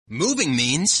Moving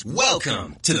means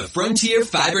welcome to the Frontier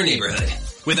Fiber neighborhood.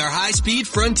 With our high-speed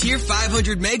Frontier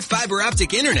 500 meg fiber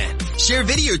optic internet, share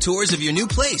video tours of your new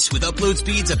place with upload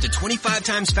speeds up to 25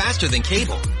 times faster than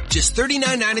cable. Just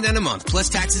 $39.99 a month plus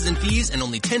taxes and fees and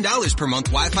only $10 per month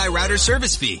Wi-Fi router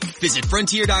service fee. Visit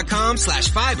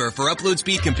frontier.com/fiber for upload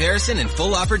speed comparison and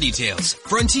full offer details.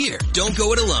 Frontier, don't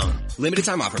go it alone. Limited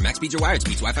time offer. Max speeds or wired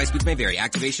speeds. Wi-Fi speeds may vary.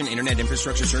 Activation, internet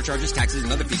infrastructure surcharges, taxes,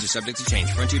 and other fees are subject to change.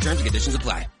 Frontier terms and conditions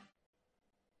apply.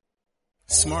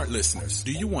 Smart listeners,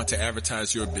 do you want to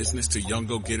advertise your business to young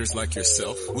go-getters like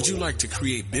yourself? Would you like to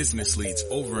create business leads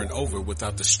over and over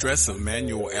without the stress of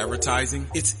manual advertising?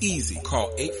 It's easy.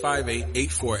 Call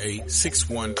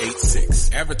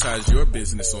 858-848-6186. Advertise your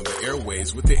business on the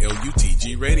airwaves with the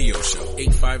LUTG radio show.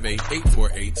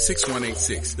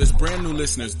 858-848-6186. There's brand new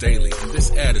listeners daily, and this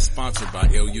ad is sponsored by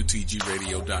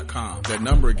LUTGradio.com. That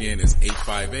number again is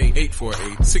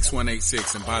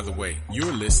 858-848-6186. And by the way,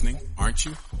 you're listening, aren't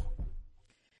you?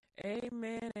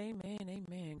 Amen, amen,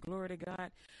 amen. Glory to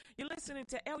God. You're listening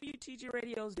to LUTG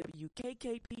Radio's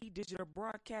WKKP Digital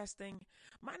Broadcasting.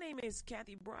 My name is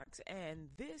Kathy Brooks,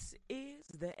 and this is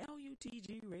the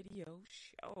LUTG Radio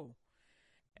Show.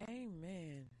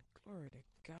 Amen. Glory to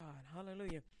God.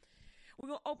 Hallelujah. We're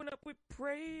going to open up with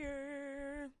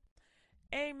prayer.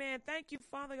 Amen. Thank you,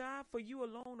 Father God, for you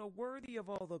alone are worthy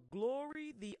of all the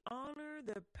glory, the honor,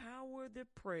 the power, the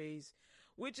praise.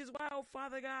 Which is why, oh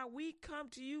Father God, we come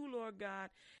to you, Lord God,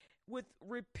 with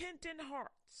repentant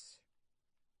hearts.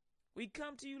 We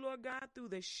come to you, Lord God, through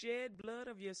the shed blood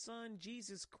of your Son,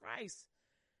 Jesus Christ.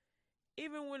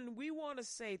 Even when we want to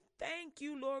say thank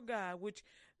you, Lord God, which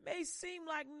may seem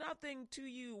like nothing to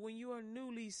you when you are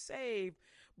newly saved,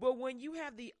 but when you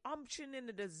have the unction and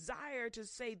the desire to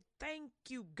say thank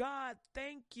you, God,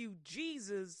 thank you,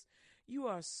 Jesus, you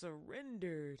are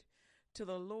surrendered to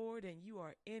the Lord and you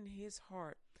are in his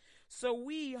heart. So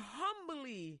we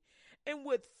humbly and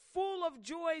with full of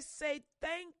joy say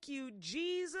thank you,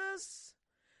 Jesus.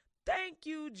 Thank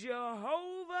you,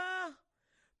 Jehovah.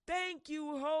 Thank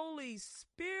you, Holy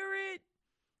Spirit.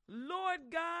 Lord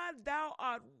God, thou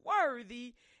art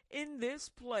worthy in this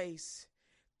place.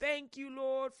 Thank you,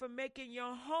 Lord, for making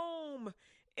your home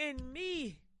in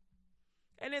me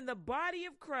and in the body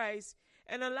of Christ,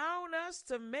 and allowing us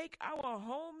to make our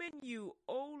home in you,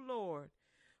 O Lord.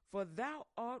 For thou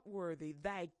art worthy.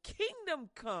 Thy kingdom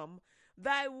come,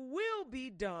 thy will be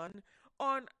done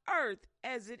on earth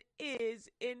as it is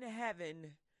in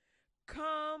heaven.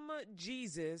 Come,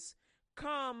 Jesus.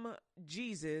 Come,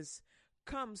 Jesus.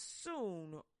 Come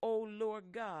soon, O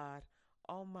Lord God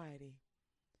Almighty.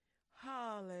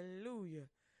 Hallelujah.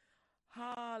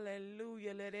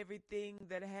 Hallelujah. Let everything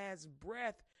that has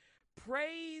breath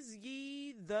praise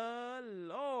ye the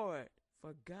Lord,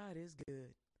 for God is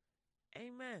good.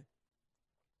 Amen.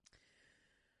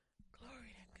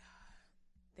 Glory to God.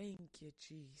 Thank you,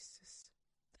 Jesus.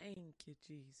 Thank you,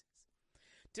 Jesus.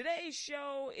 Today's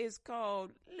show is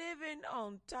called Living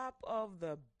on Top of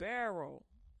the Barrel.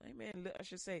 Amen. I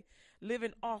should say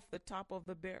living off the top of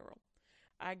the barrel.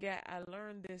 I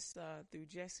learned this through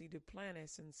Jesse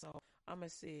Duplantis, and so I'm gonna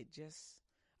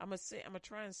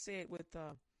try and say it with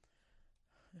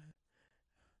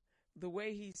the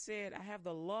way he said. I have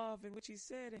the love in which he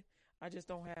said it. I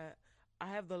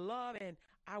have the love, and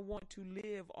I want to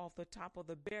live off the top of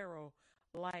the barrel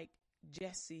like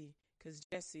Jesse, because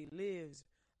Jesse lives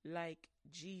like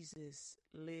Jesus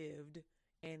lived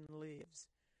and lives.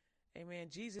 Amen.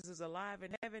 Jesus is alive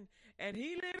in heaven, and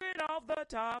he living off the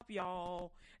top,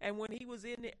 y'all. And when he was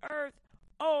in the earth,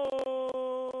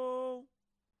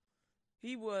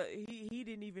 he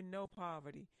didn't even know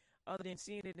poverty, other than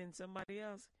seeing it in somebody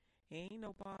else. He ain't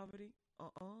no poverty.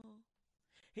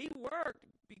 He worked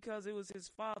because it was his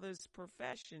father's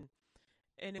profession,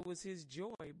 and it was his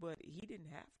joy, but he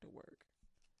didn't have to work.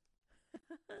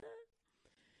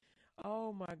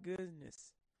 Oh my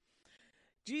goodness.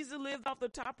 Jesus lived off the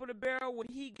top of the barrel when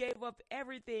he gave up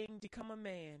everything to become a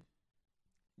man.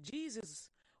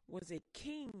 Jesus was a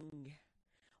king,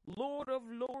 Lord of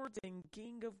lords and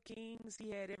King of kings. He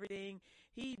had everything.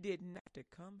 He did not have to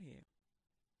come here.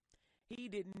 He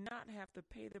did not have to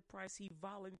pay the price. He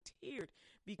volunteered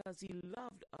because he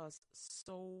loved us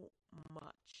so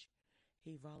much.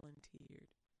 He volunteered.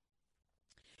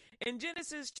 In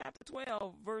Genesis chapter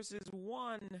 12, verses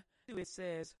 1, it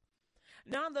says,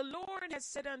 Now the Lord has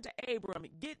said unto Abram,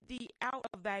 Get thee out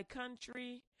of thy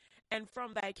country, and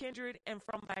from thy kindred, and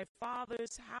from thy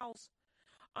father's house,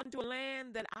 unto a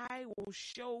land that I will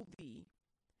show thee.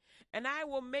 And I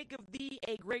will make of thee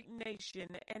a great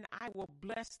nation, and I will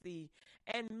bless thee,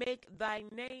 and make thy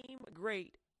name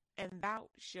great, and thou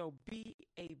shalt be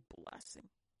a blessing.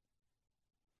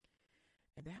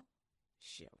 and thou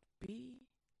shalt be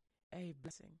a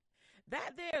blessing.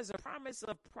 That there's a promise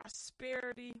of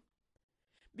prosperity,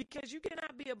 because you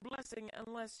cannot be a blessing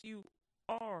unless you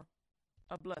are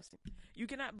a blessing. You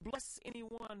cannot bless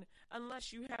anyone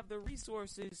unless you have the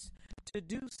resources to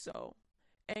do so.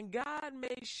 And God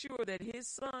made sure that his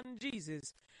son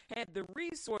Jesus had the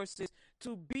resources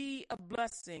to be a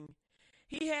blessing.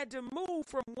 He had to move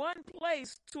from one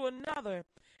place to another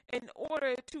in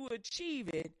order to achieve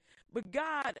it, but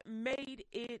God made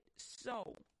it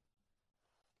so.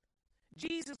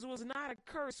 Jesus was not a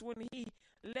curse when he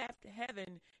left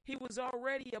heaven. He was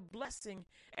already a blessing,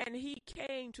 and he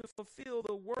came to fulfill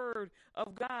the word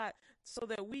of God so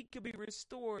that we could be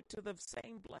restored to the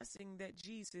same blessing that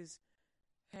Jesus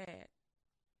had.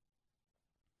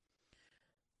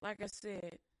 Like I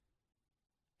said,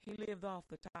 he lived off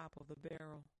the top of the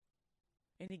barrel,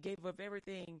 and he gave up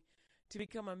everything to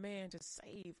become a man to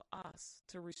save us,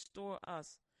 to restore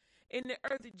us. In the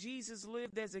earth, Jesus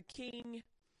lived as a king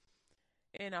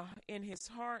in his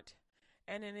heart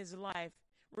and in his life.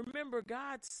 Remember,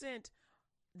 God sent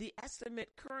the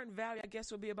estimate current value, I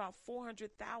guess, would be about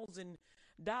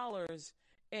 $400,000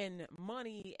 in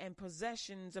money and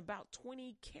possessions, about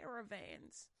 20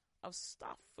 caravans of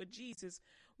stuff for Jesus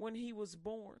when he was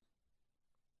born.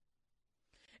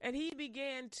 And he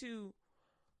began to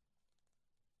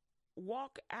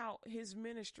walk out his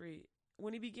ministry.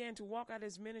 When he began to walk out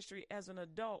his ministry as an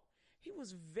adult, he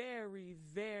was very,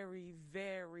 very,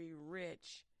 very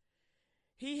rich.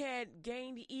 He had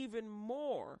gained even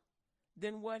more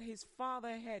than what his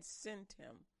father had sent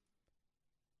him.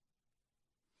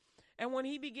 And when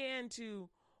he began to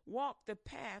walk the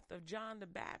path of John the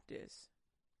Baptist,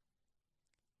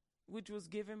 which was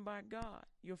given by God,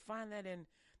 you'll find that in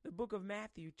the book of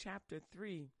Matthew, chapter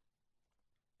 3,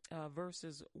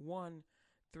 verses 1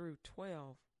 through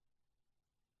 12.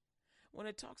 When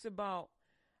it talks about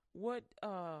what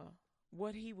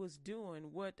he was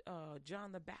doing, what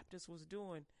John the Baptist was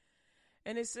doing.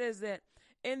 And it says that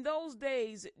in those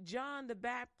days, John the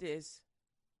Baptist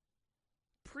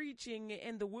preaching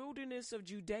in the wilderness of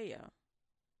Judea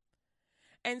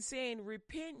and saying,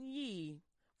 repent ye,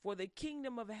 for the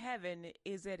kingdom of heaven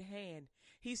is at hand.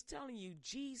 He's telling you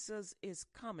Jesus is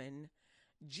coming.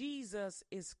 Jesus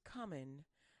is coming.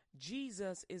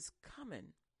 Jesus is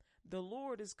coming. The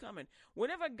Lord is coming.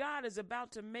 Whenever God is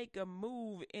about to make a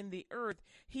move in the earth,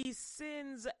 he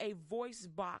sends a voice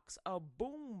box, a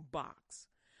boom box,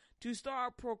 to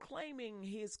start proclaiming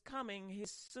his coming, his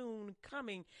soon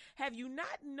coming. Have you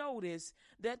not noticed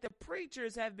that the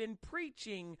preachers have been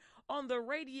preaching on the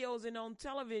radios and on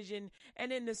television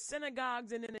and in the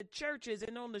synagogues and in the churches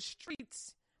and on the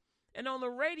streets and on the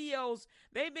radios?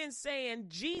 They've been saying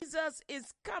Jesus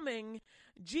is coming.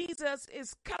 Jesus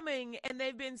is coming, and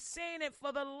they've been saying it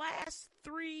for the last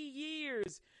 3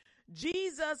 years.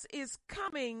 Jesus is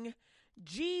coming.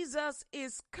 Jesus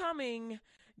is coming.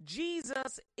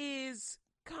 Jesus is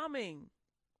coming.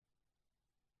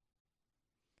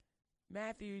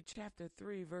 Matthew chapter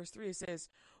 3, verse 3, it says,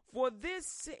 for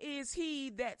this is he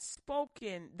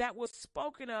that was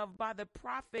spoken of by the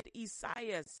prophet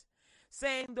Isaiah,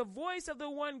 saying, the voice of the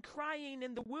one crying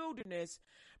in the wilderness,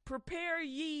 prepare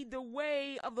ye the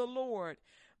way of the Lord,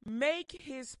 make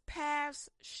his paths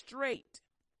straight.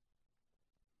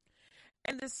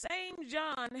 And the same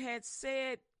John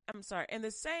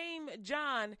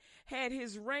had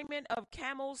his raiment of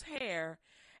camel's hair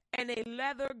and a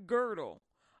leather girdle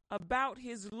about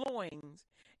his loins,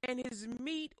 and his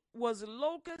meat was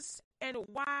locusts and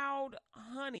wild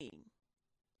honey.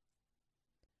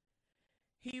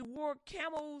 He wore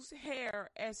camel's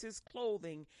hair as his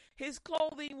clothing. His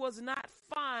clothing was not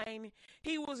fine.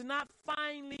 He was not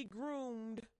finely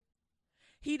groomed.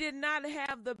 He did not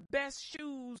have the best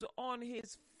shoes on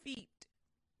his feet.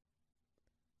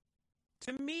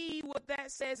 To me, what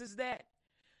that says is that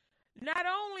not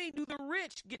only do the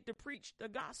rich get to preach the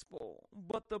gospel,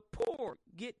 but the poor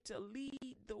get to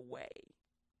lead the way.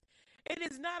 It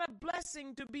is not a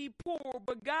blessing to be poor,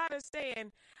 but God is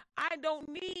saying, I don't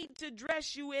need to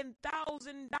dress you in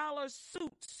 $1,000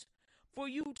 suits for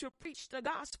you to preach the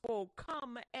gospel.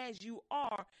 Come as you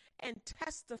are and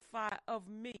testify of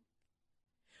me.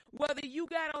 Whether you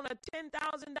got on a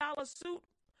 $10,000 suit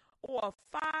or a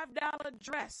 $5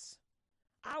 dress,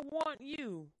 I want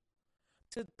you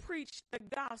to preach the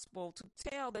gospel, to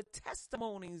tell the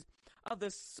testimonies of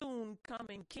the soon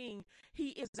coming King. He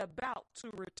is about to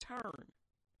return.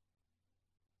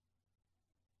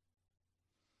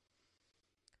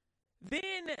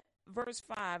 Then, verse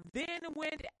 5, then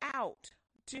went out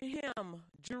to him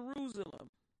Jerusalem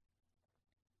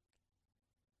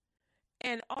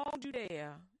and all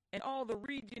Judea and all the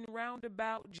region round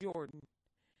about Jordan,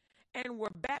 and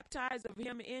were baptized of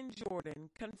him in Jordan,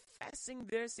 confessing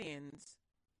their sins.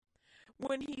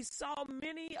 When he saw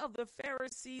many of the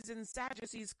Pharisees and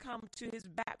Sadducees come to his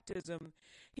baptism,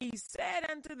 he said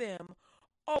unto them,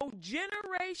 O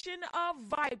generation of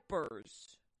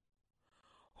vipers,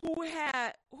 who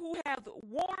hath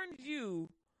warned you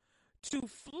to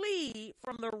flee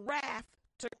from the wrath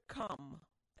to come.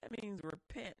 That means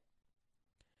repent.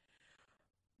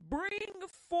 Bring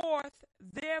forth,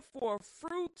 therefore,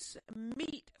 fruits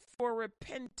meet for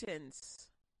repentance.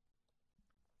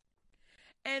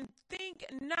 And think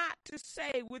not to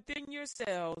say within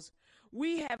yourselves,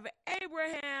 we have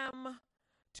Abraham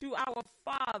to our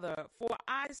father. For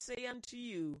I say unto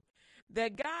you,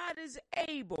 that God is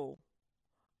able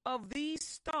of these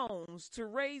stones to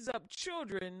raise up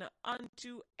children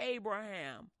unto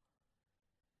Abraham.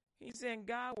 He's saying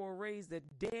God will raise the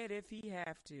dead if he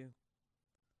have to.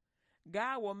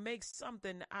 God will make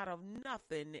something out of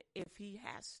nothing if he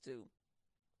has to.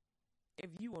 If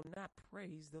you will not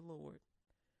praise the Lord.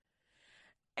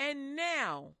 And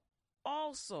now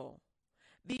also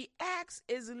the axe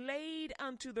is laid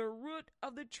unto the root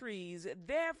of the trees.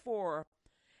 Therefore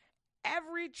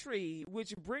every tree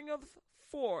which bringeth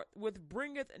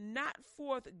not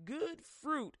forth good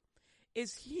fruit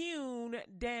is hewn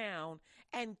down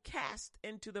and cast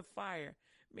into the fire.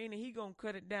 Meaning he gonna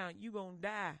cut it down. You gonna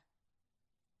die.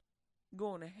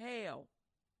 Going to hell.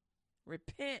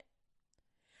 Repent.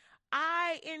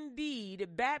 I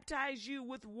indeed baptize you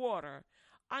with water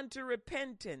unto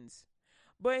repentance,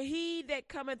 but he that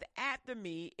cometh after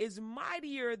me is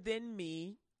mightier than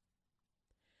me,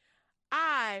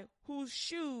 I whose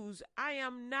shoes I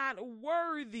am not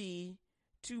worthy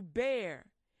to bear.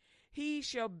 He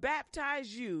shall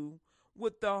baptize you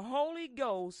with the Holy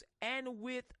Ghost and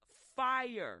with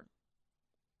fire.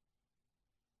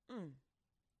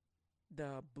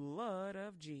 The blood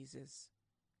of Jesus,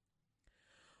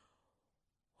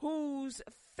 whose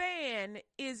fan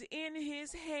is in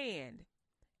his hand,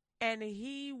 and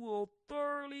he will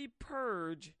thoroughly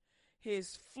purge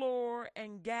his floor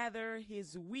and gather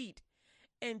his wheat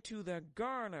into the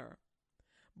garner,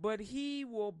 but he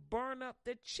will burn up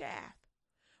the chaff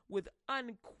with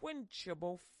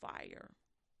unquenchable fire.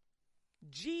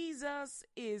 Jesus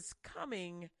is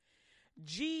coming.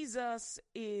 Jesus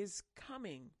is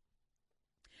coming.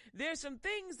 There's some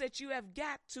things that you have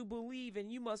got to believe, and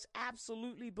you must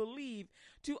absolutely believe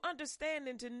to understand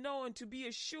and to know and to be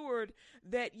assured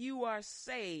that you are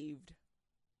saved.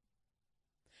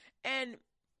 And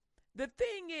the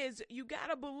thing is, you got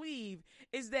to believe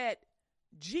is that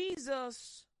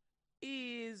Jesus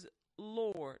is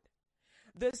Lord.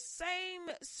 The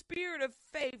same spirit of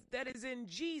faith that is in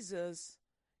Jesus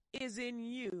is in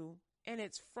you, and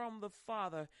it's from the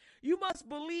Father. You must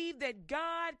believe that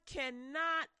God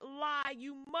cannot lie.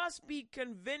 You must be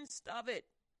convinced of it.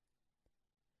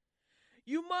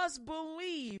 You must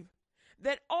believe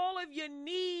that all of your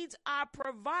needs are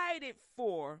provided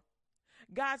for.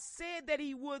 God said that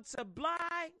he would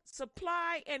supply,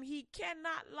 and he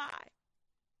cannot lie.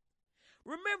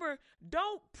 Remember,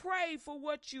 don't pray for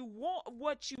what you want,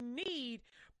 what you need.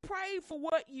 Pray for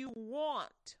what you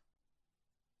want.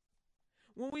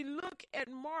 When we look at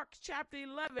Mark chapter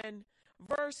 11,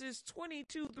 verses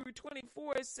 22 through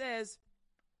 24, it says,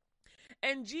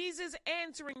 And Jesus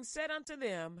answering said unto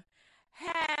them,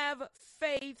 Have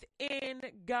faith in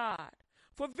God.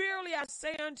 For verily I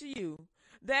say unto you,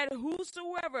 that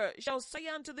whosoever shall say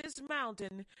unto this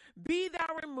mountain, Be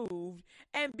thou removed,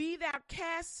 and be thou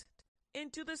cast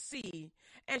into the sea,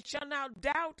 and shall not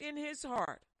doubt in his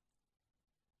heart,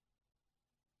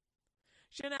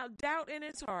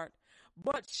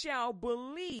 but shall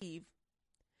believe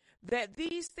that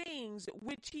these things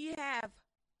which he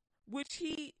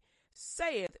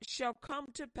saith shall come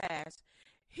to pass,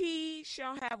 he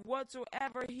shall have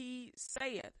whatsoever he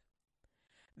saith.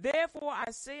 Therefore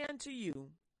I say unto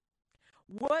you,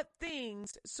 what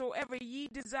things soever ye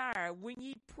desire when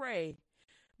ye pray,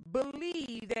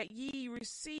 believe that ye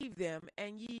receive them,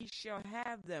 and ye shall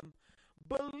have them.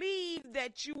 Believe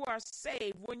that you are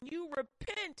saved. When you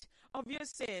repent of your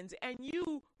sins and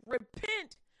you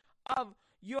repent of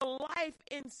your life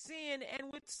in sin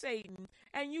and with Satan,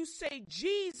 and you say,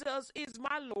 Jesus is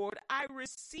my Lord, I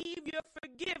receive your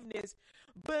forgiveness.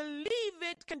 Believe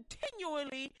it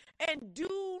continually and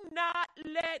do not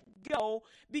let go,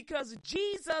 because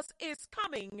Jesus is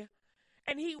coming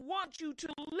and he wants you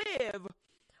to live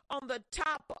on the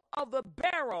top of the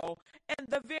barrel, and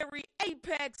the very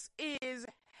apex is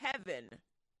heaven.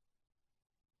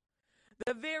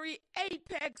 The very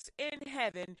apex in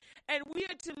heaven. And we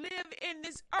are to live in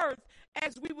this earth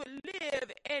as we would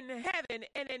live in heaven,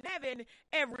 and in heaven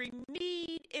every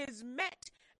need is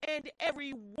met and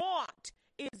every want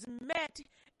is met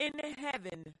in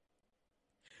heaven.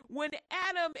 When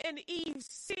Adam and Eve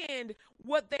sinned,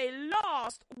 what they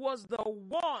lost was the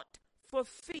want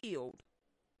fulfilled.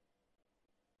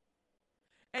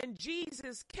 And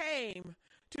Jesus came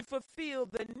to fulfill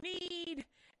the need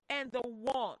and the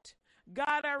want.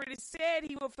 God already said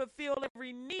he will fulfill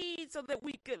every need so that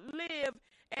we could live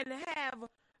and have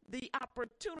the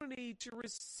opportunity to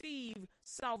receive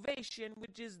salvation,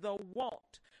 which is the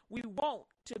want. We want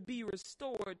to be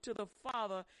restored to the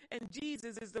Father, and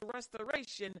Jesus is the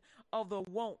restoration of the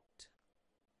want.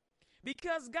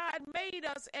 Because God made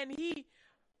us and he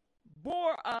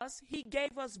bore us, he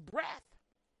gave us breath.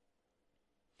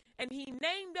 And he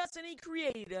named us and he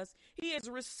created us. He is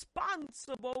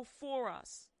responsible for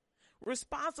us.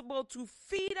 Responsible to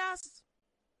feed us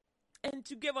and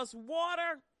to give us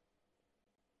water,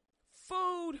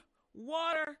 food,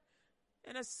 water,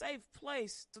 and a safe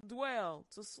place to dwell,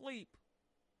 to sleep,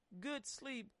 good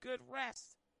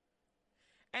rest.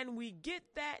 And we get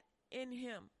that in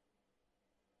him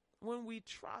when we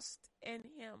trust in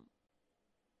him.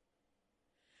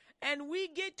 And we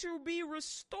get to be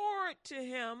restored to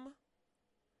him,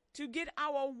 to get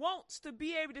our wants to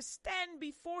be able to stand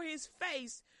before his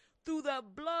face through the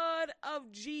blood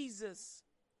of Jesus.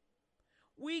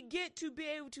 We get to be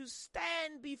able to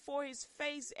stand before his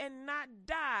face and not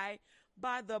die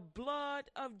by the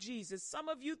blood of Jesus. Some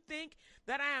of you think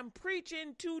that I am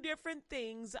preaching two different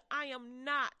things. I am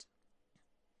not.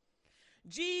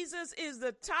 Jesus is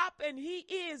the top and he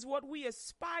is what we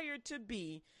aspire to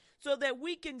be, so that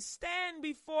we can stand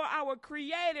before our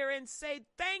Creator and say,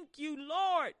 thank you,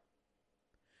 Lord.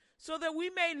 So that we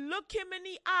may look him in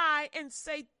the eye and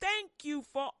say, thank you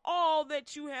for all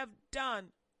that you have done.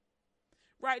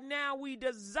 Right now, we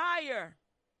desire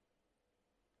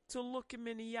to look him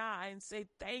in the eye and say,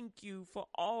 thank you for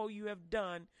all you have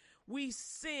done. We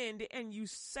sinned and you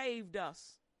saved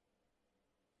us.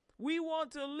 We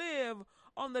want to live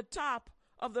on the top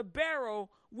of the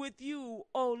barrel with you,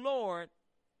 O Lord,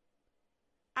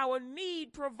 our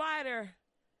need provider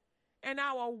and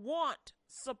our want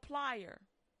supplier.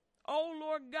 Oh,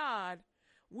 Lord God,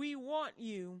 we want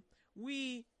you.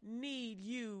 We need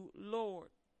you, Lord.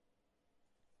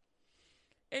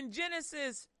 In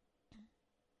Genesis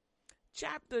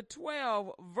chapter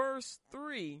 12, verse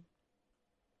 3,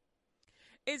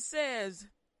 it says,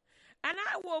 and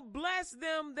I will bless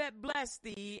them that bless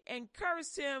thee, and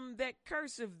curse him that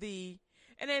curseth thee,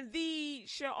 and in thee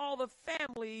shall all the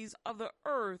families of the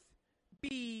earth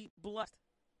be blessed.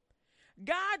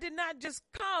 God did not just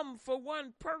come for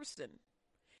one person.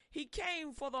 He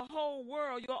came for the whole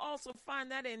world. You'll also find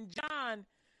that in John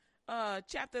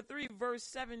chapter 3, verse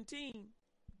 17.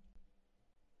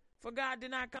 For God did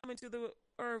not come into the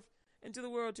earth, into the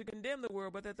world to condemn the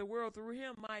world, but that the world through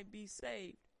him might be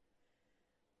saved.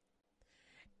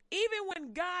 Even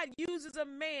when God uses a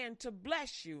man to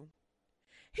bless you,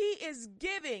 he is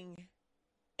giving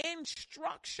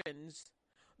instructions,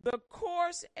 the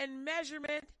course and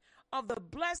measurement of the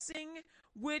blessing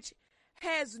which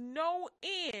has no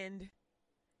end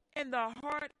in the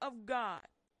heart of God.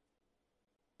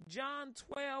 John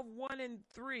 12, 1 and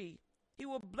 3. He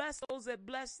will bless those that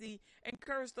bless thee and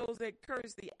curse those that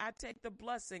curse thee. I take the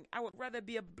blessing. I would rather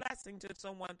be a blessing to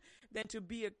someone than to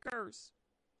be a curse.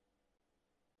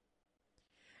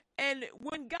 And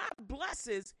when God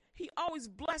blesses, he always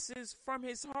blesses from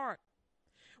his heart,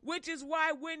 which is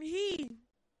why when he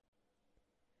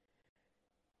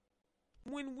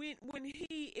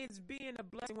is being a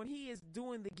blessing, when he is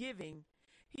doing the giving,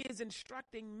 he is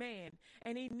instructing man,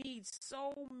 and he needs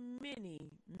so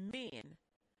many men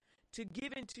to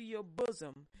give into your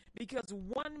bosom, because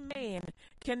one man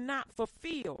cannot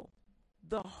fulfill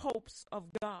the hopes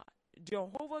of God.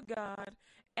 Jehovah God,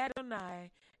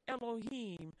 Adonai,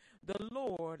 Elohim, the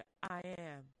Lord I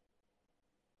am.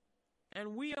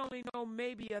 And we only know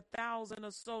maybe 1,000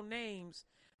 or so names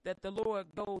that the Lord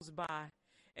goes by.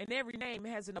 And every name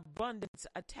has an abundance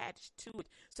attached to it.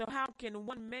 So how can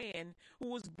one man who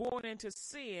was born into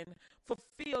sin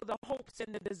fulfill the hopes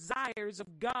and the desires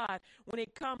of God when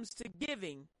it comes to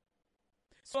giving?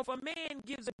 So if a man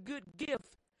gives a good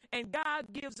gift and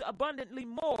God gives abundantly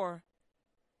more,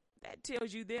 that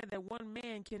tells you there that one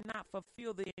man cannot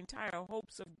fulfill the entire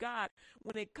hopes of God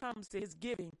when it comes to his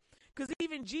giving. Because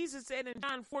even Jesus said in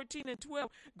John 14 and 12,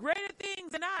 greater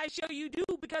things than I shall you do,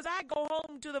 because I go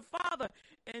home to the Father.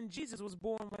 And Jesus was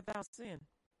born without sin.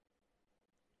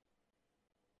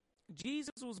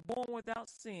 Jesus was born without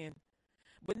sin.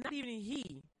 But not even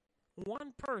he,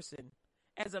 one person,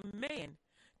 as a man,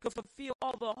 could fulfill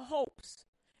all the hopes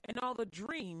and all the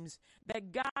dreams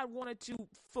that God wanted to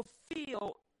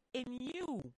fulfill in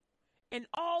you, and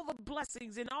all the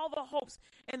blessings and all the hopes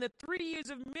and the 3 years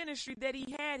of ministry that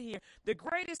he had here. The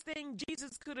greatest thing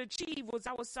Jesus could achieve was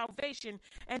our salvation,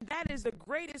 and that is the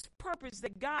greatest purpose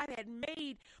that God had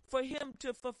made for him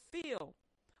to fulfill.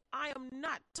 I am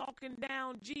not talking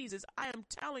down Jesus. I am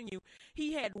telling you,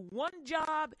 he had one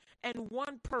job and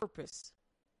one purpose,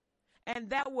 and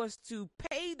that was to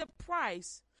pay the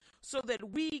price so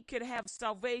that we could have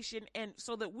salvation and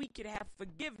so that we could have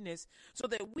forgiveness, so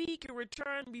that we could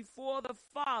return before the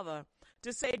Father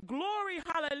to say, glory,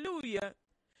 hallelujah.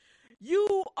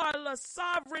 You are the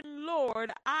sovereign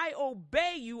Lord. I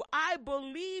obey you. I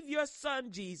believe your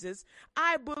son, Jesus.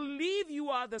 I believe you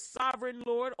are the sovereign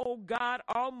Lord, O God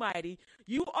Almighty.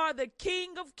 You are the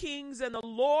King of kings and the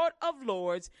Lord of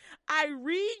lords. I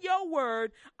read your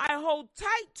word. I hold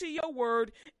tight to your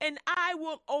word, and I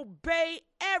will obey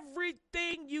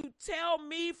everything you tell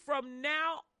me from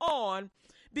now on,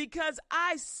 because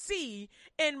I see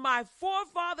in my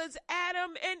forefathers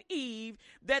Adam and Eve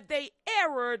that they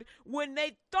erred when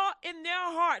they thought in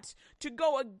their hearts to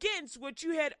go against what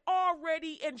you had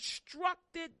already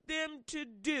instructed them to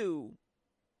do.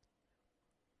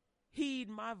 Heed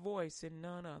my voice and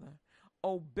none other.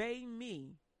 Obey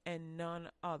me and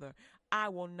none other. I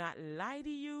will not lie to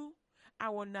you. I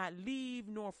will not leave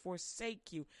nor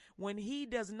forsake you. When he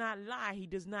does not lie, he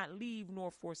does not leave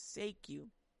nor forsake you.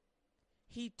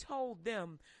 He told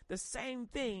them the same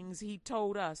things he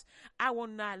told us. I will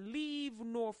not leave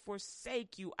nor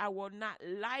forsake you. I will not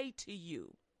lie to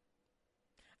you.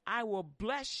 I will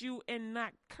bless you and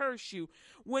not curse you.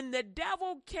 When the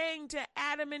devil came to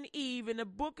Adam and Eve in the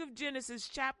book of Genesis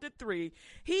chapter 3,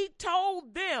 he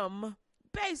told them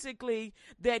basically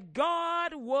that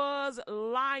God was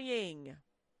lying.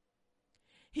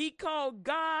 He called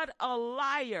God a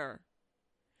liar.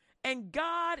 And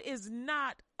God is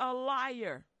not a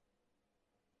liar.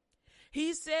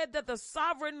 He said that the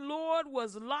sovereign Lord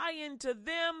was lying to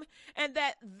them, and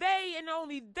that they and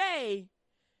only they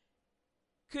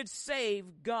could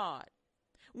save God.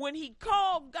 When he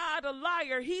called God a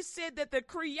liar, he said that the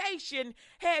creation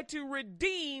had to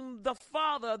redeem the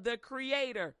Father, the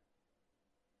Creator.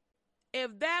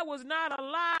 If that was not a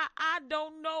lie, I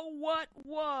don't know what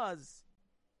was.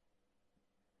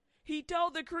 He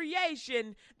told the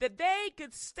creation that they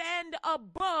could stand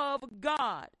above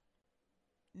God.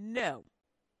 No,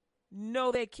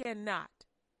 they cannot.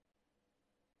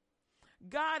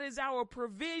 God is our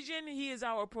provision. He is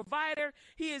our provider.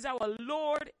 He is our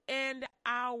Lord and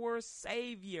our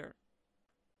Savior.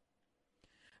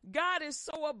 God is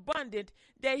so abundant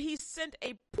that he sent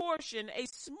a portion, a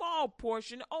small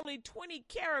portion, only 20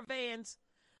 caravans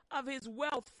of his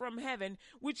wealth from heaven,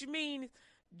 which means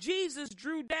Jesus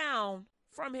drew down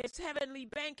from his heavenly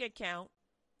bank account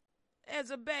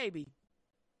as a baby.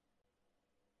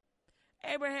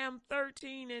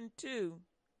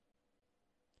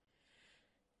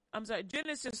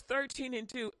 Genesis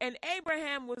 13:2. And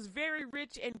Abraham was very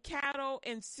rich in cattle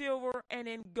and silver and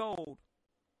in gold.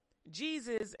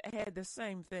 Jesus had the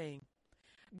same thing.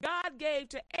 God gave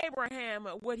to Abraham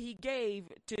what he gave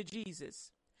to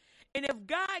Jesus. And if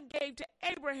God gave to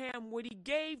Abraham what he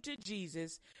gave to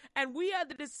Jesus, and we are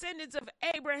the descendants of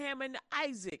Abraham and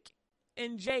Isaac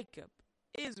and Jacob,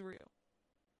 Israel,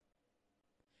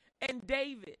 and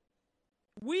David,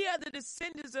 we are the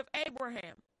descendants of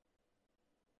Abraham.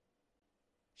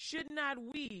 Should not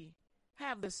we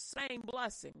have the same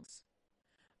blessings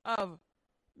of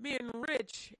being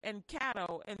rich in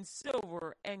cattle and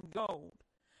silver and gold?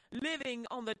 Living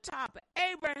on the top.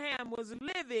 Abraham was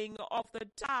living off the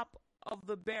top of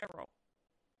the barrel.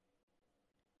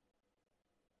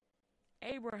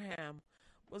 Abraham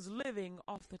was living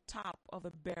off the top of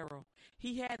the barrel.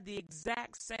 He had the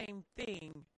exact same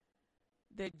thing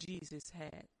that Jesus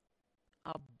had.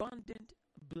 Abundant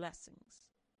blessings.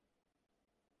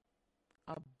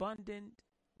 Abundant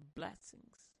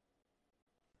blessings.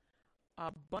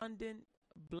 Abundant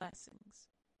blessings.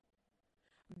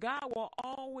 God will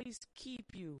always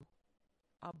keep you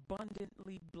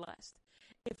abundantly blessed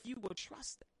if you will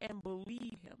trust and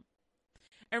believe him.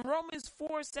 In Romans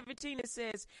 4:17 it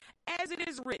says, as it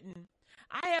is written,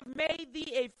 I have made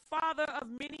thee a father of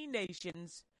many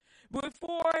nations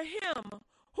before him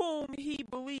whom he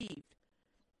believed,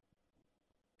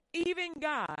 even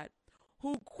God,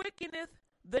 who quickeneth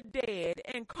the dead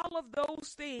and calleth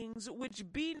those things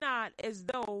which be not as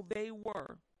though they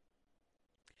were.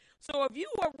 So if you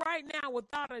are right now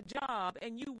without a job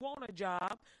and you want a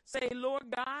job, say, Lord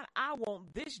God, I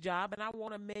want this job and I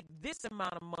want to make this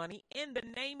amount of money in the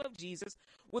name of Jesus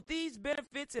with these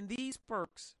benefits and these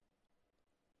perks.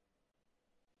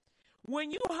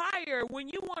 When you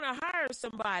want to hire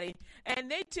somebody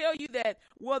and they tell you that,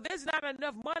 well, there's not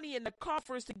enough money in the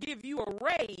coffers to give you a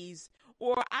raise,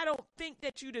 or I don't think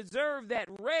that you deserve that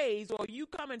raise, or you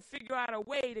come and figure out a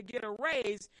way to get a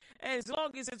raise, and as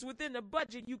long as it's within the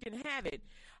budget, you can have it.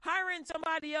 Hiring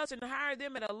somebody else and hire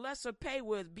them at a lesser pay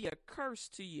would be a curse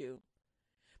to you.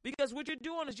 Because what you're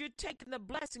doing is you're taking the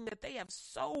blessing that they have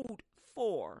sold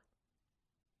for.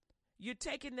 You're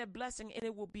taking their blessing and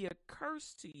it will be a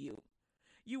curse to you.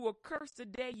 You will curse the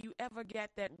day you ever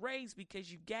got that raise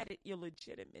because you got it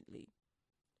illegitimately.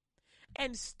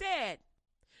 Instead,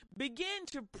 begin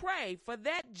to pray for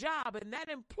that job and that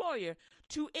employer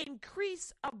to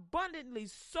increase abundantly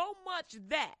so much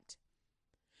that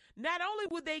not only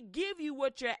will they give you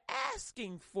what you're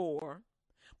asking for,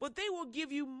 but they will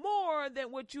give you more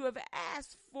than what you have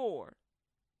asked for.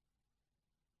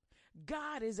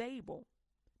 God is able.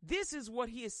 This is what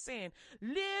he is saying.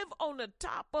 Live on the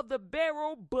top of the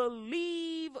barrel.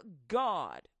 Believe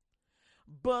God.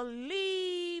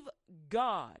 Believe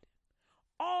God.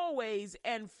 Always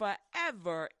and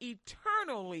forever,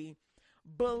 eternally,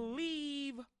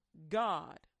 believe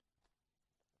God.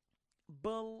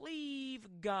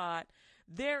 Believe God.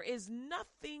 There is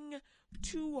nothing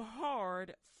too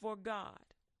hard for God.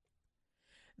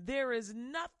 There is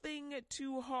nothing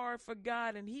too hard for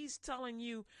God, and he's telling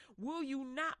you, will you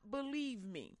not believe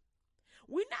me?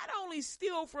 We not only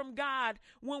steal from God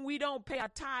when we don't pay our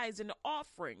tithes and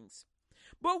offerings,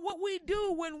 but what we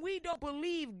do when we don't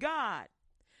believe God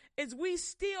is we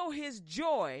steal his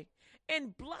joy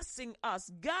in blessing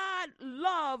us. God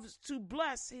loves to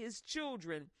bless his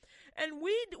children. And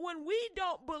when we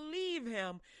don't believe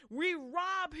him, we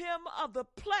rob him of the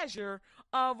pleasure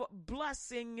of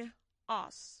blessing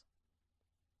us.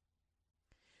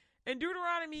 In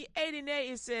Deuteronomy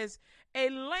 8:8, it says, a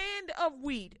land of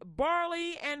wheat,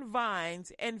 barley and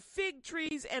vines, and fig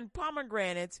trees and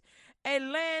pomegranates, a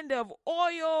land of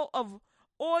oil,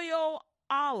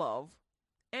 olive,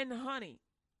 and honey.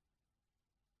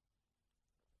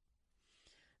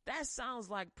 That sounds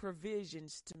like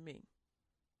provisions to me.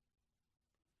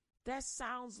 That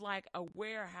sounds like a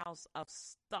warehouse of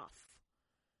stuff.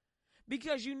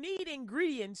 Because you need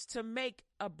ingredients to make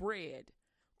a bread,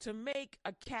 to make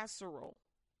a casserole.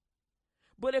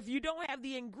 But if you don't have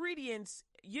the ingredients,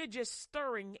 you're just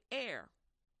stirring air.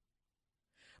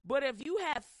 But if you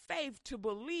have faith to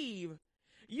believe,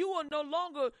 you will no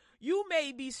longer, you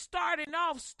may be starting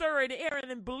off stirring air and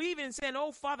then believing and saying,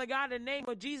 oh, Father God, in the name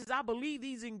of Jesus, I believe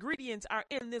these ingredients are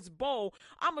in this bowl.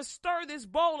 I'm going to stir this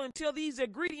bowl until these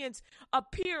ingredients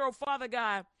appear, oh, Father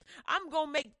God. I'm going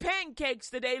to make pancakes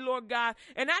today, Lord God,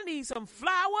 and I need some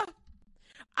flour.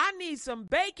 I need some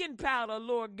baking powder,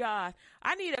 Lord God.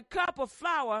 I need a cup of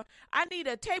flour. I need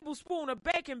a tablespoon of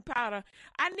baking powder.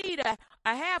 I need a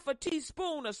half a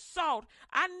teaspoon of salt.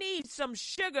 I need some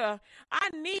sugar. I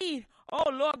need, oh,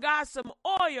 Lord God, some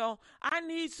oil. I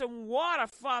need some water,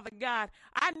 Father God.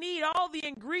 I need all the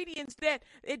ingredients that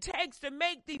it takes to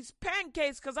make these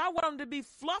pancakes because I want them to be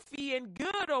fluffy and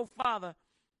good, oh, Father.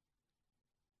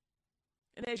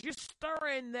 And as you're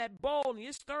stirring that bowl, and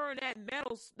you're stirring that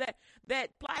metal,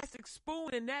 that plastic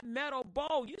spoon in that metal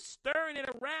bowl, you're stirring it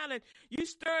around and you're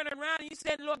stirring it around and you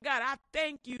said, Lord God, I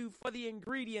thank you for the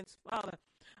ingredients, Father.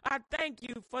 I thank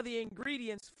you for the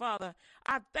ingredients, Father.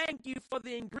 I thank you for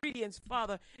the ingredients,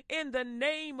 Father, in the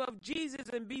name of Jesus.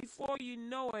 And before you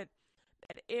know it,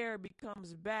 that air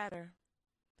becomes batter.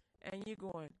 And you're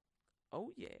going,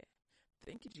 oh, yeah.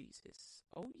 Thank you, Jesus.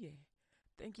 Oh, yeah.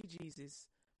 Thank you, Jesus.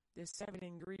 There's 7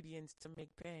 ingredients to make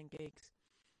pancakes.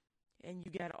 And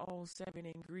you got all 7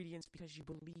 ingredients because you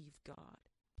believe God.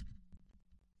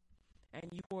 And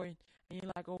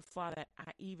you're like, oh, Father,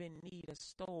 I even need a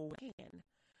stove pan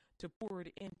to pour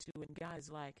it into. And God's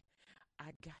like,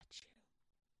 I got you.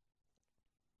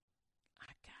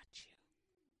 I got you.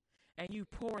 And you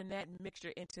pouring that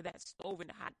mixture into that stove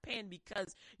and hot pan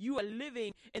because you are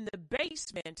living in the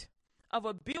basement of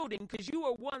a building because you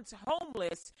were once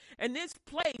homeless, and this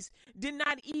place did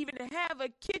not even have a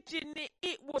kitchen.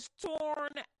 It was torn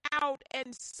out,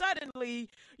 and suddenly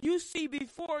you see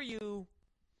before you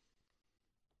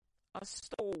a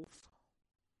stove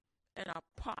and a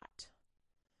pot,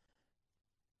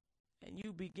 and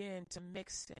you begin to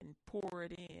mix and pour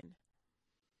it in.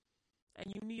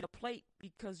 And you need a plate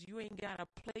because you ain't got a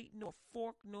plate, nor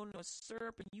fork, nor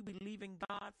syrup, and you believe in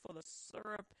God for the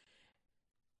syrup.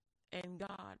 And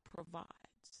God provides.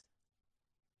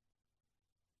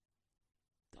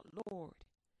 The Lord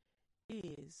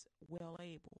is well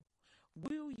able.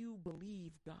 Will you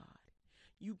believe God?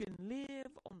 You can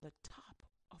live on the top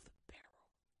of the barrel.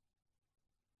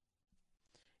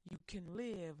 You can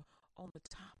live on the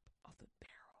top of the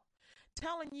barrel.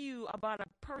 Telling you about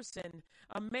a person,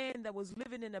 a man that was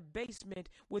living in a basement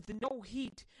with no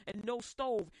heat and no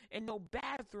stove and no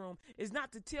bathroom is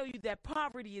not to tell you that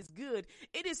poverty is good.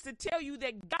 It is to tell you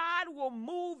that God will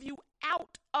move you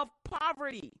out of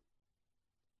poverty.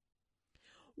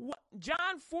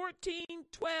 John 14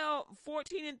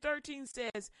 and 13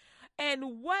 says,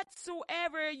 and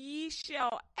whatsoever ye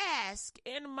shall ask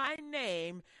in my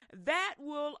name, that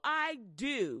will I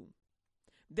do,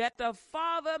 that the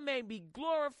Father may be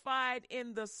glorified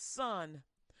in the Son.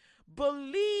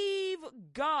 Believe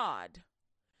God.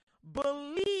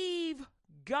 Believe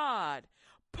God.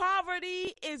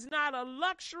 Poverty is not a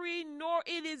luxury, nor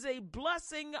it is a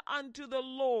blessing unto the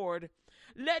Lord.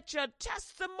 Let your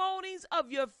testimonies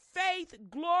of your faith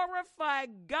glorify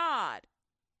God.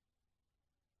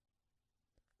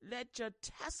 Let your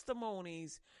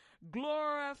testimonies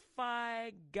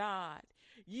glorify God.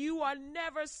 You are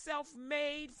never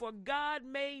self-made, for God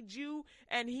made you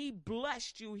and he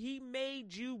blessed you. He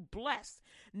made you blessed.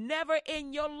 Never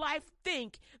in your life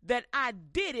think that I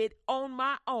did it on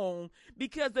my own,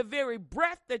 because the very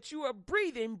breath that you are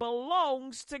breathing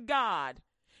belongs to God.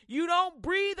 You don't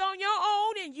breathe on your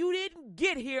own, and you didn't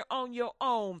get here on your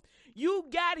own. You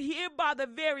got here by the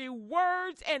very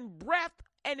words and breath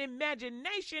and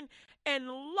imagination and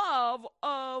love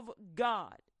of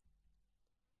God.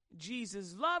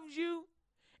 Jesus loved you,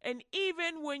 and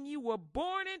even when you were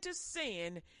born into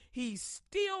sin, he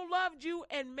still loved you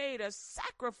and made a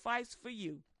sacrifice for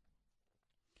you.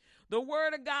 The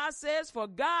word of God says, for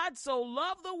God so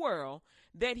loved the world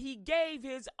that he gave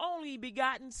his only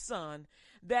begotten Son,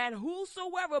 that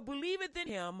whosoever believeth in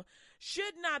him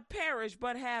should not perish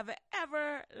but have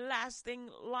everlasting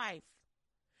life.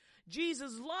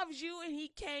 Jesus loves you, and he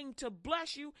came to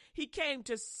bless you. He came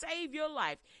to save your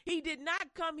life. He did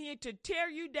not come here to tear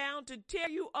you down, to tear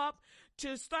you up,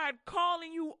 to start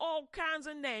calling you all kinds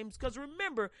of names. Because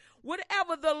remember,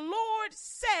 whatever the Lord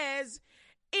says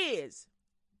is.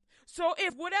 So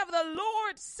if whatever the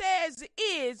Lord says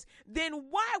is, then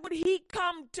why would he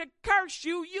come to curse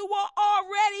you? You were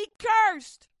already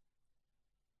cursed.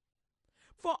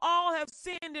 For all have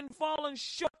sinned and fallen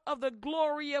short of the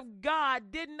glory of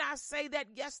God. Didn't I say that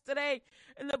yesterday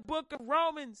in the book of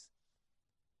Romans?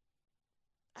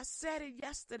 I said it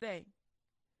yesterday.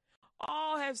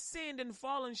 All have sinned and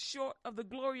fallen short of the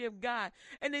glory of God.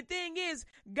 And the thing is,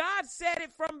 God said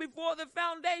it from before the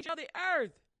foundation of the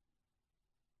earth.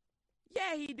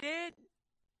 Yeah, he did.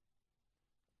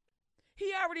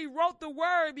 He already wrote the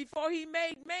word before he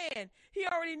made man. He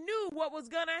already knew what was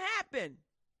going to happen.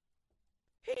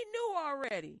 He knew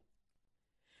already.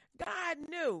 God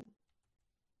knew.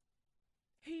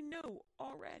 He knew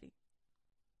already.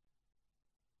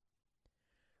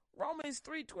 Romans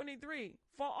 3:23,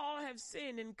 for all have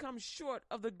sinned and come short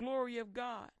of the glory of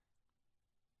God.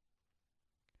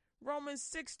 Romans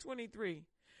 6:23,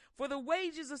 for the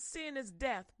wages of sin is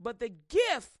death, but the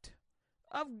gift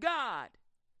of God,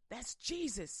 that's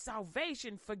Jesus,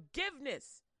 salvation,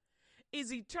 forgiveness,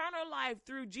 is eternal life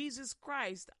through Jesus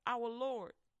Christ our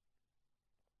Lord.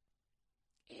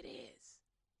 It is.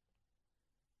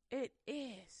 It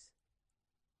is.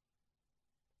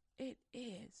 It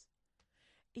is.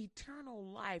 Eternal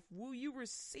life. Will you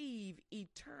receive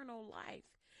eternal life?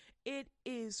 It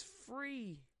is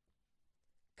free.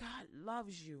 God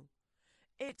loves you.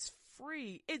 It's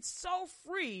free. It's so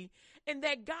free, and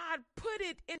that God put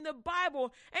it in the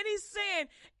Bible. And he's saying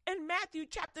in Matthew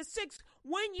chapter 6,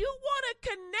 when you want to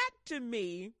connect to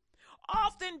me,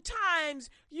 oftentimes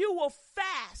you will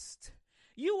fast.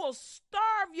 You will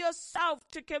starve yourself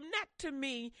to connect to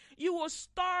me. You will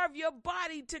starve your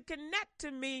body to connect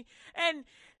to me. And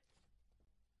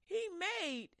he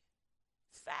made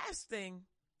fasting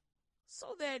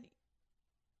so that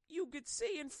you could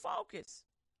see and focus.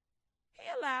 He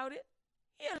allowed it.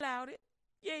 He allowed it.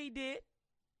 Yeah, he did.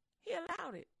 He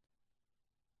allowed it.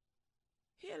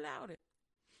 He allowed it.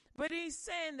 But he's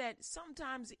saying that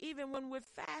sometimes even when we're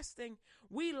fasting,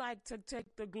 we like to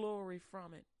take the glory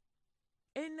from it.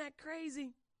 Isn't that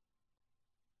crazy?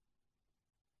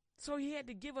 So he had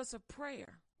to give us a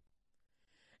prayer.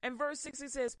 And verse 6,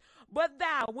 it says, but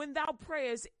thou, when thou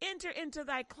prayest, enter into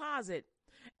thy closet,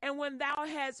 and when thou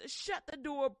hast shut the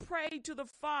door, pray to the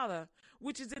Father,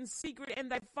 which is in secret,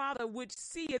 and thy Father, which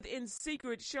seeth in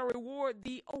secret, shall reward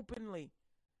thee openly.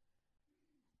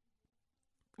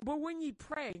 But when ye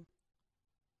pray,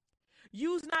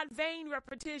 Use not vain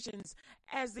repetitions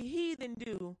as the heathen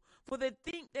do, for they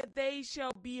think that they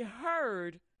shall be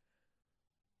heard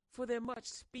for their much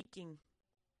speaking.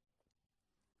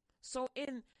 So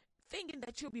in thinking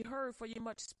that you'll be heard for your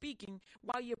much speaking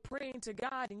while you're praying to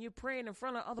God and you're praying in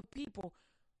front of other people,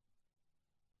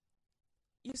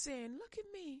 you're saying, look at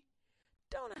me.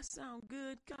 Don't I sound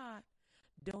good, God?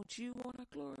 Don't you want to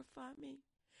glorify me?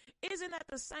 Isn't that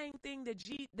the same thing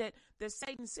that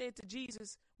Satan said to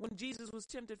Jesus when Jesus was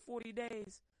tempted 40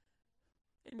 days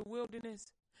in the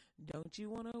wilderness? Don't you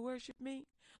want to worship me?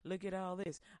 Look at all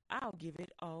this. I'll give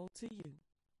it all to you.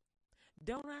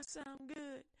 Don't I sound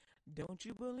good? Don't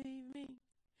you believe me?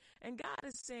 And God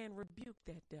is saying, rebuke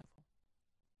that devil.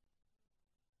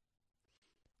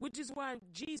 Which is why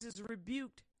Jesus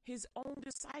rebuked his own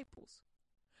disciples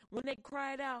when they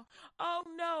cried out, oh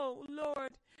no,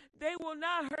 Lord, they will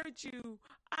not hurt you.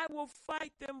 I will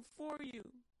fight them for you.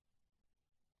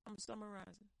 I'm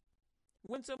summarizing.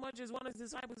 When so much as one of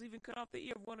his disciples even cut off the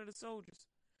ear of one of the soldiers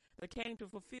that came to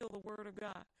fulfill the word of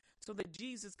God so that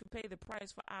Jesus could pay the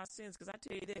price for our sins. Because I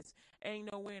tell you this,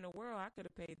 ain't no way in the world I could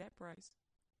have paid that price.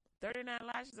 39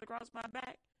 lashes across my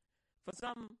back for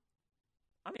something,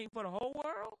 for the whole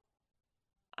world.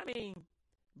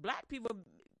 Black people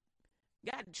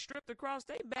got stripped across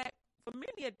their back for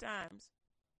many a times,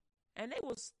 and they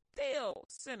were still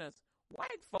sinners.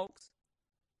 White folks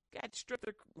got stripped.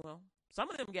 Well,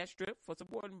 some of them got stripped for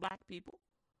supporting black people,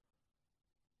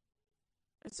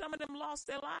 and some of them lost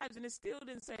their lives, and it still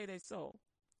didn't save their soul.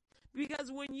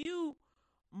 Because when you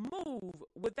move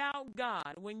without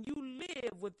God, when you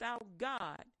live without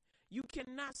God, you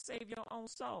cannot save your own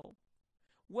soul.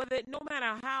 No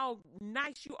matter how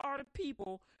nice you are to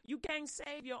people, you can't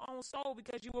save your own soul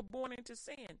because you were born into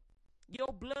sin. Your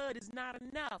blood is not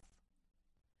enough.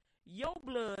 Your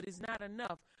blood is not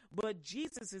enough, but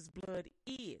Jesus' blood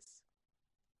is.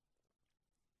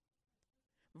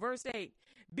 Verse 8,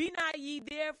 be not ye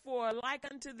therefore like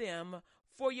unto them,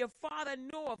 for your Father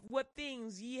knoweth what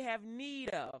things ye have need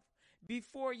of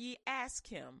before ye ask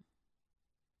him.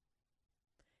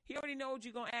 He already knows what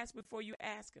you're going to ask before you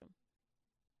ask him.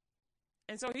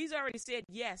 And so he's already said,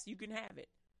 yes, you can have it.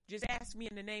 Just ask me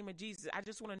in the name of Jesus. I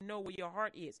just want to know where your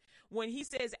heart is. When he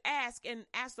says ask and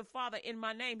ask the Father in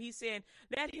my name, he's saying,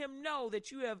 let him know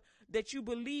that you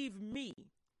believe me.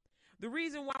 The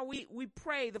reason why we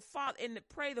pray the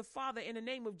Father in the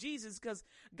name of Jesus, because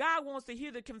God wants to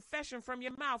hear the confession from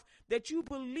your mouth that you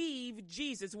believe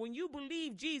Jesus. When you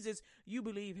believe Jesus, you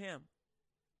believe him.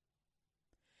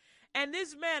 And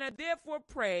this manner therefore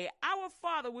pray, our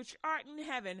Father which art in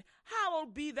heaven,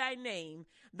 hallowed be thy name.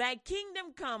 Thy kingdom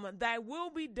come, thy will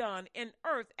be done in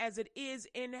earth as it is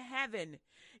in heaven.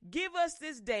 Give us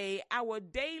this day our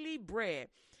daily bread,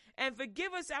 and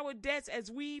forgive us our debts as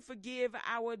we forgive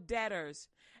our debtors.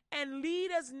 And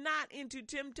lead us not into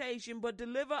temptation, but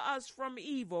deliver us from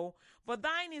evil. For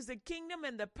thine is the kingdom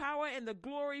and the power and the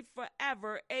glory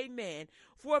forever. Amen.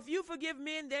 For if you forgive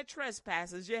men their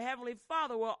trespasses, your heavenly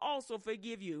Father will also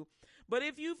forgive you. But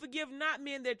if you forgive not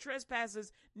men their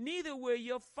trespasses, neither will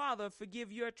your Father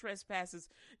forgive your trespasses.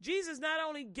 Jesus not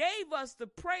only gave us the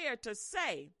prayer to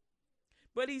say,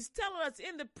 but he's telling us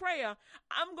in the prayer,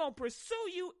 I'm going to pursue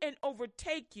you and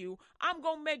overtake you. I'm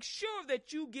going to make sure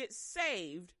that you get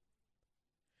saved.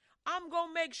 I'm going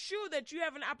to make sure that you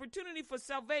have an opportunity for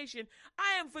salvation.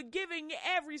 I am forgiving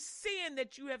every sin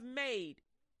that you have made.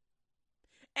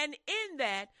 And in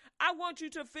that, I want you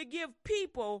to forgive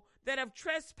people that have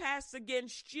trespassed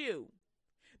against you.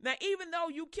 Now, even though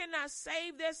you cannot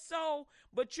save their soul,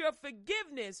 but your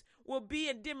forgiveness will be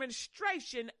a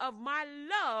demonstration of my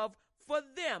love for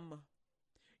them.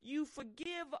 You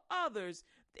forgive others,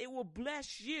 it will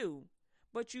bless you,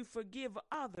 but you forgive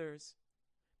others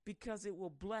because it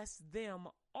will bless them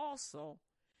also,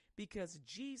 because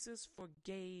Jesus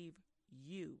forgave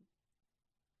you.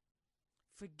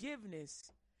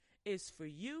 Forgiveness is for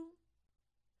you,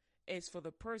 it's for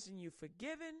the person you've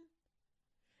forgiven,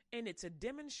 and it's a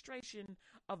demonstration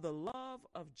of the love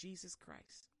of Jesus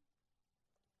Christ.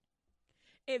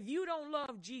 If you don't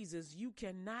love Jesus, you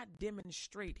cannot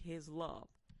demonstrate his love.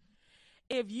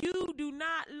 If you do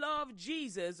not love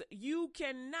Jesus, you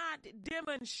cannot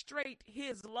demonstrate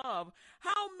his love.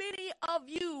 How many of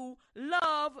you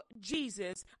love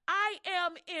Jesus? I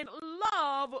am in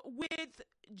love with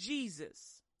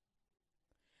Jesus.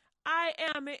 I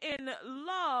am in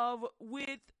love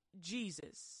with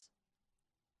Jesus.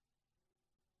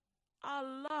 I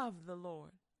love the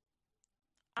Lord.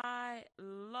 I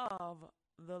love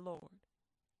the Lord.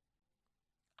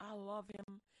 I love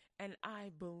him and I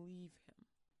believe him.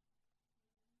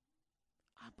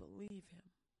 I believe him.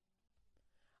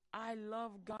 I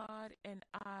love God and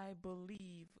I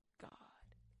believe God.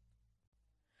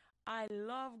 I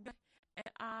love God and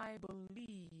I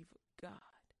believe God.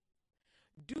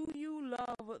 Do you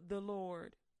love the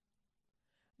Lord?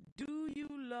 Do you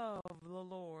love the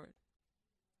Lord?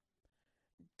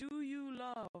 Do you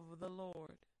love the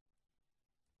Lord?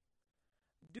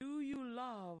 Do you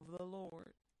love the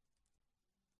Lord?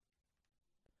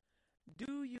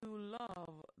 Do you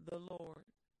love the Lord?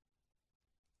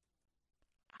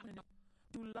 I don't know.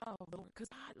 Do you love the Lord? Because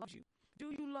God loves you.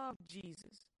 Do you love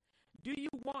Jesus? Do you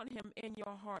want him in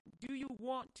your heart? Do you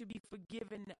want to be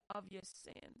forgiven of your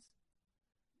sins?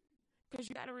 Because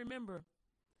you got to remember,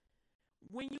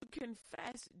 when you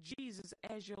confess Jesus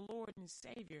as your Lord and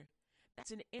Savior,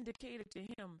 that's an indicator to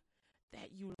him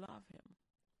that you love him.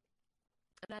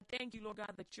 And I thank you, Lord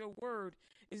God, that your word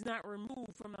is not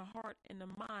removed from the heart and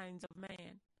the minds of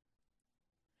man.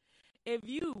 If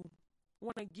you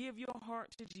want to give your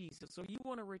heart to Jesus or you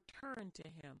want to return to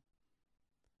him,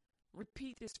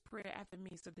 repeat this prayer after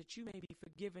me so that you may be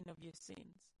forgiven of your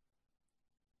sins.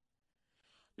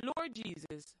 Lord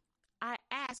Jesus, I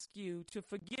ask you to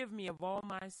forgive me of all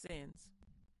my sins.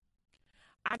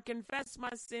 I confess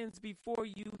my sins before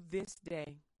you this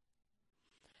day.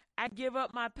 I give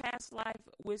up my past life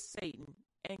with Satan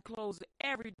and close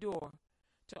every door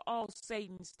to all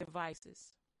Satan's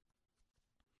devices.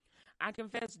 I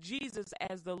confess Jesus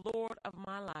as the Lord of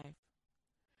my life.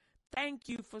 Thank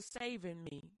you for saving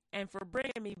me and for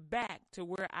bringing me back to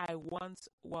where I once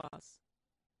was.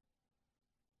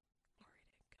 Glory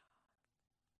to God.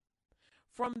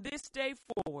 From this day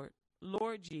forward,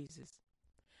 Lord Jesus,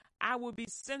 I will be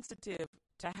sensitive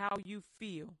to how you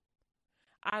feel.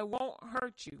 I won't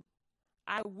hurt you.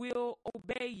 I will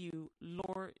obey you,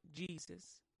 Lord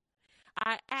Jesus.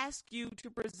 I ask you to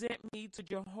present me to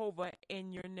Jehovah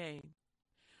in your name.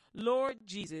 Lord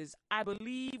Jesus, I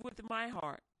believe with my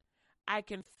heart. I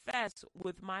confess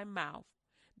with my mouth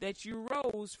that you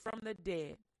rose from the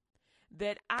dead,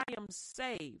 that I am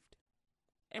saved,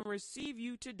 and receive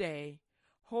you today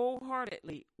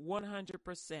wholeheartedly,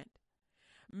 100%.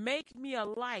 Make me a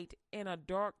light in a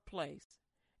dark place,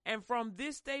 and from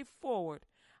this day forward,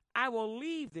 I will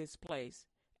leave this place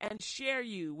and share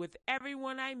you with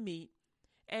everyone I meet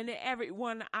and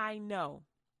everyone I know.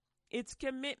 It's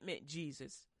commitment,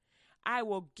 Jesus. I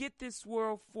will get this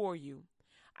world for you.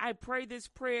 I pray this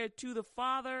prayer to the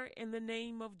Father in the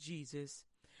name of Jesus.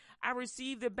 I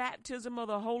receive the baptism of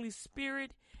the Holy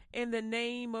Spirit in the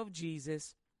name of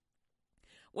Jesus,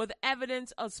 with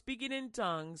evidence of speaking in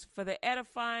tongues for the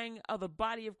edifying of the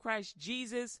body of Christ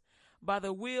Jesus by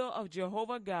the will of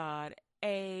Jehovah God.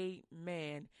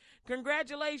 Amen.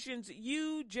 Congratulations,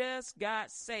 you just got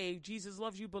saved. Jesus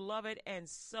loves you, beloved, and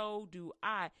so do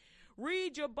I.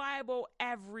 Read your Bible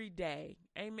every day.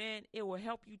 Amen. It will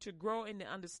help you to grow in the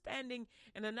understanding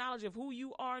and the knowledge of who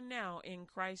you are now in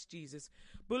Christ Jesus.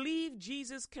 Believe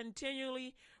Jesus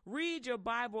continually. Read your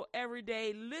Bible every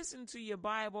day. Listen to your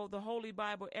Bible, the Holy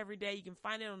Bible, every day. You can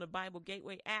find it on the Bible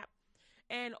Gateway app.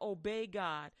 And obey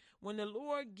God. When the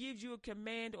Lord gives you a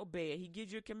command, obey it. He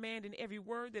gives you a command in every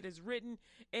word that is written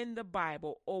in the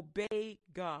Bible. Obey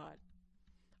God.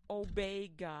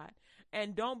 Obey God.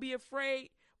 And don't be afraid,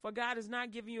 for God is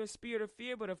not giving you a spirit of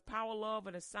fear, but of power, love,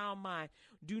 and a sound mind.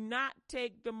 Do not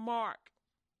take the mark.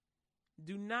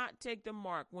 Do not take the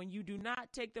mark. When you do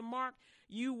not take the mark,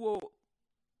 you will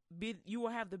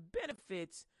have the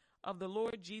benefits of the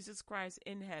Lord Jesus Christ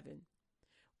in heaven.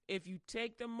 If you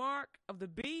take the mark of the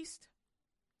beast,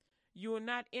 you will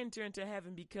not enter into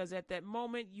heaven, because at that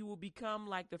moment you will become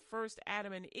like the first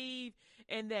Adam and Eve,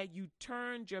 and that you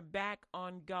turned your back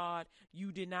on God.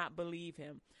 You did not believe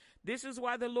him. This is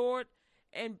why the Lord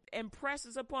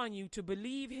impresses upon you to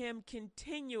believe him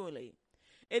continually.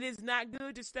 It is not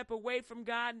good to step away from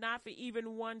God, not for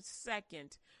even 1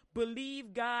 second.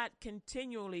 Believe God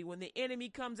continually. When the enemy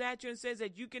comes at you and says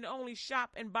that you can only shop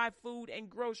and buy food and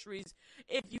groceries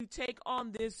if you take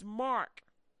on this mark,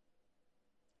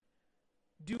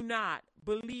 do not.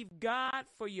 Believe God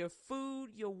for your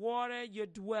food, your water, your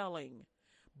dwelling.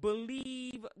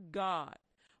 Believe God,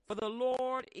 for the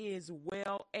Lord is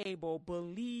well able.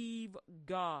 Believe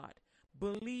God.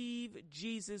 Believe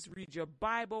Jesus. Read your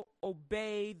Bible.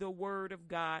 Obey the word of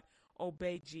God.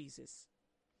 Obey Jesus.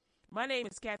 My name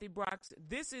is Kathy Brooks.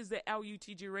 This is the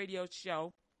LUTG radio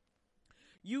show.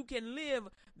 You can live.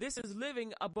 This is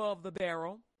living above the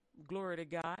barrel. Glory to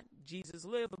God. Jesus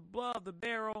lived above the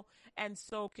barrel, and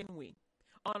so can we.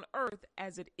 On earth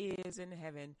as it is in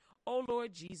heaven. Oh,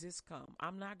 Lord Jesus, come.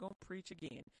 I'm not going to preach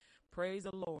again. Praise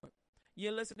the Lord.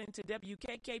 You're listening to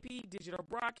WKKP Digital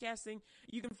Broadcasting.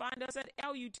 You can find us at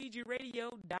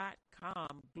lutgradio.com.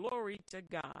 Glory to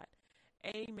God.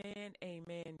 Amen.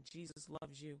 Amen. Jesus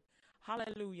loves you.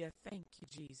 Hallelujah. Thank you,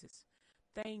 Jesus.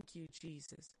 Thank you,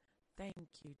 Jesus. Thank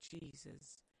you,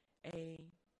 Jesus.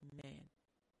 Amen.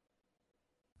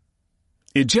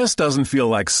 It just doesn't feel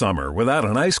like summer without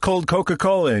an ice-cold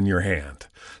Coca-Cola in your hand.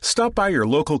 Stop by your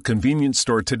local convenience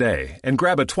store today and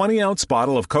grab a 20-ounce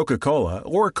bottle of Coca-Cola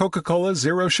or Coca-Cola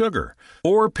Zero Sugar.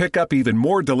 Or pick up even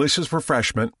more delicious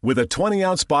refreshment with a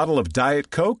 20-ounce bottle of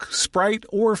Diet Coke, Sprite,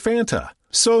 or Fanta.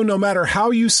 So no matter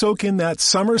how you soak in that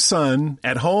summer sun,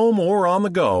 at home or on the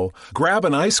go, grab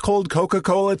an ice-cold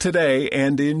Coca-Cola today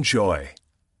and enjoy.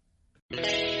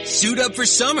 Suit up for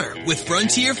summer with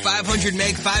Frontier 500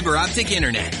 meg fiber optic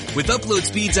internet. With upload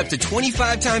speeds up to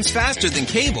 25 times faster than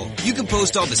cable, you can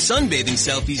post all the sunbathing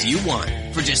selfies you want.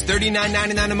 For just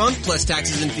 $39.99 a month plus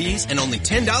taxes and fees and only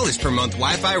 $10 per month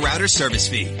Wi-Fi router service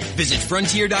fee. Visit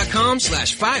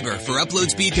frontier.com/fiber for upload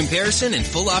speed comparison and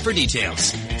full offer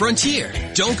details. Frontier,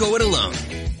 don't go it alone.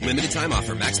 Limited time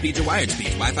offer. Max speeds or wired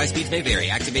speeds. Wi-Fi speeds may vary.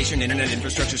 Activation, internet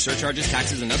infrastructure surcharges,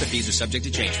 taxes, and other fees are subject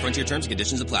to change. Frontier terms and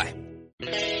conditions apply.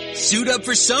 Suit up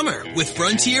for summer with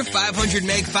Frontier 500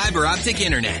 meg fiber optic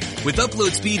internet. With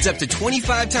upload speeds up to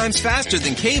 25 times faster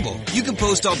than cable, you can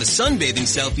post all the sunbathing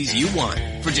selfies you want.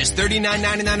 For just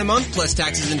 $39.99 a month plus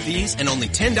taxes and fees and only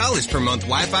 $10 per month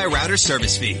Wi-Fi router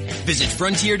service fee. Visit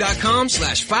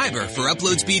frontier.com/fiber for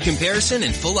upload speed comparison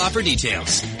and full offer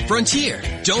details. Frontier,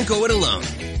 don't go it alone.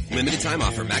 Limited time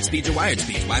offer. Max speeds or wired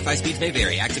speeds. Wi-Fi speeds may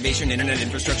vary. Activation, internet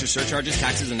infrastructure surcharges,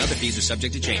 taxes, and other fees are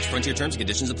subject to change. Frontier terms and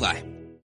conditions apply.